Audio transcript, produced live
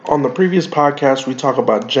On the previous podcast, we talk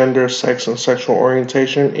about gender, sex, and sexual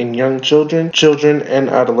orientation in young children, and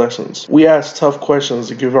adolescents. We ask tough questions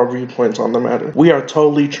to give our viewpoints on the matter. We are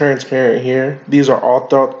totally transparent here. These are all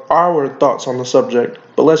our thoughts on the subject.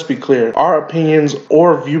 But let's be clear, our opinions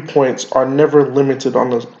or viewpoints are never limited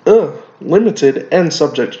and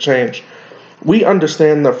subject to change. We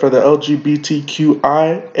understand that for the LGBTQIA+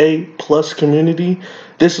 community,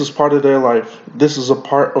 this is part of their life. This is a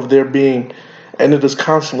part of their being, and it is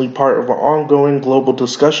constantly part of an ongoing global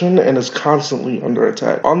discussion and is constantly under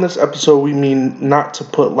attack. On this episode, we mean not to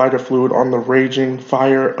put lighter fluid on the raging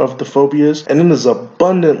fire of the phobias, and it is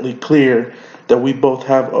abundantly clear that we both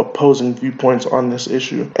have opposing viewpoints on this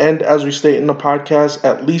issue. And as we state in the podcast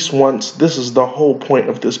at least once, this is the whole point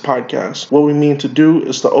of this podcast. What we mean to do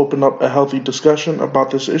is to open up a healthy discussion about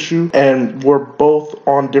this issue, and we're both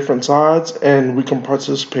on different sides, and we can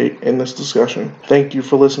participate in this discussion. Thank you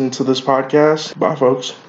for listening to this podcast. Bye, folks.